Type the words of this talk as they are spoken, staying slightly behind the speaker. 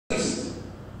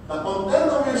The content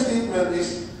of your statement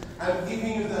is, I'm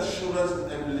giving you the assurance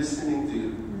that I'm listening to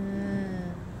you.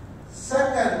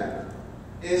 Second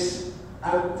is,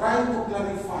 I'm trying to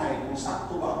clarify kung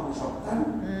sakto ba akong masaktan.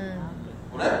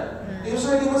 Correct? Yung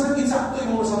sarili masakit, sakto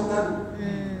yung masaktan.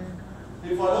 Do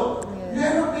you follow? You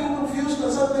end up being confused and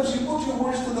sometimes you put your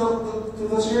words to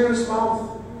the share's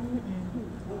mouth.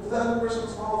 To the other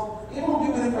person's mouth. Yung mo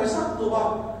i-verify, sakto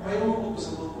ba? May mo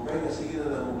pasabot mo, kaya sige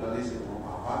na lang mong lalis ito mong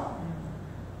papa.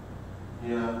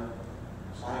 Yeah.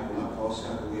 Sabi mo lang, kaos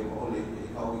ka, gawin mo ulit.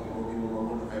 Ikaw, ikaw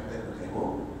mo na 5-10 na kayo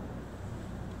mo.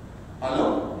 Hello?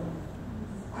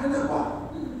 Ano ba?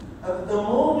 At the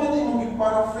moment you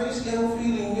paraphrase yung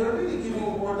feeling, you're really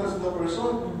giving importance to the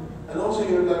person and also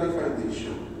you're clarifying the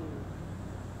issue.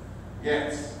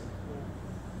 Yes.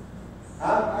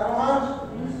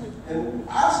 And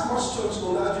ask questions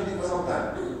kung na-actually pa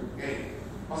sometimes. Okay.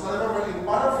 Basta remember, in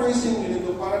paraphrasing, you need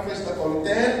to paraphrase the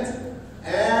content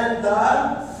and the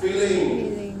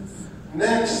feeling.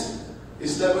 Next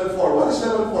is level 4. What is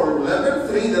level 4? Level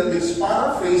 3, that means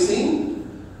paraphrasing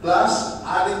plus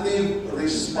additive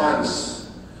response.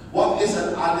 What is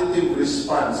an additive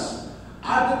response?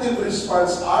 Additive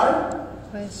response are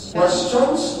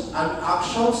questions and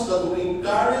actions that will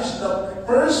encourage the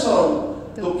person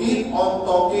to keep on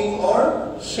talking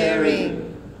or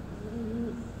sharing.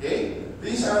 Okay?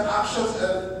 These are actions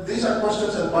and these are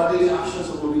questions and bodily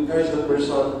actions that will encourage the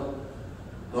person,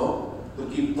 no, to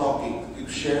keep talking, to keep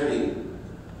sharing.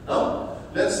 No?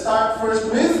 Let's start first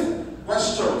with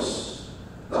questions.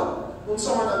 No? Kung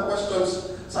someone has questions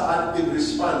sa additive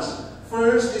response,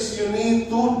 first is you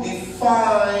need to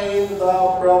define the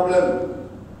problem.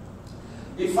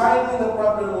 Defining the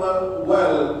problem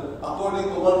well, according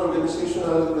to one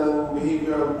organizational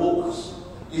behavioral books,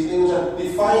 is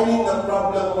defining the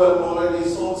problem well already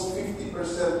solves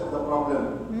 50% of the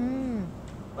problem.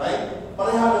 Right?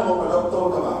 Parehalo mo, pa-doktor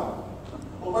ka ba?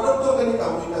 Kung pa-doktor ka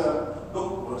ikaw,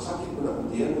 Dok, sakit mo na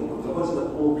kung diyan, maglabas na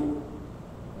po.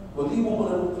 Malibo mo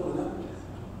na doktor na.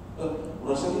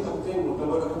 Kung sakit ako diyan,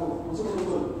 maglabas ako. Kung sa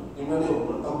doktor, yung na niyo,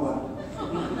 magtambal.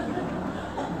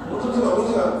 Kung sa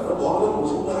nabuha na mo,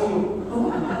 sa una kayo.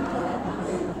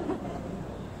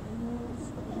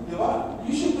 Diba?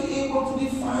 You should be able to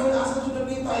define asa to the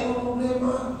tayo ng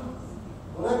problema.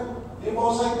 Correct? If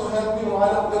also to help you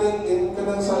hanap ka rin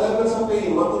sa level sa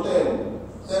pain, 1 to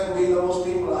 10. Same way the most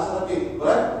people asa na pain.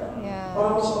 Correct? Yeah.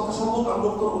 Para mas makasabot ang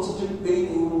doktor kung sa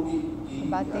pain yung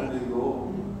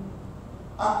i-undergo.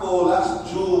 Ako, last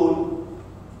June,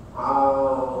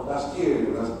 last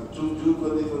year, June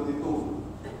 2022,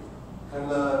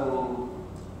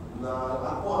 na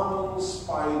ako ang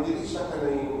spine, dili siya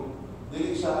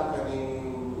kaning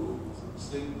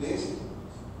sleep disc,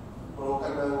 pero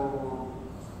kanang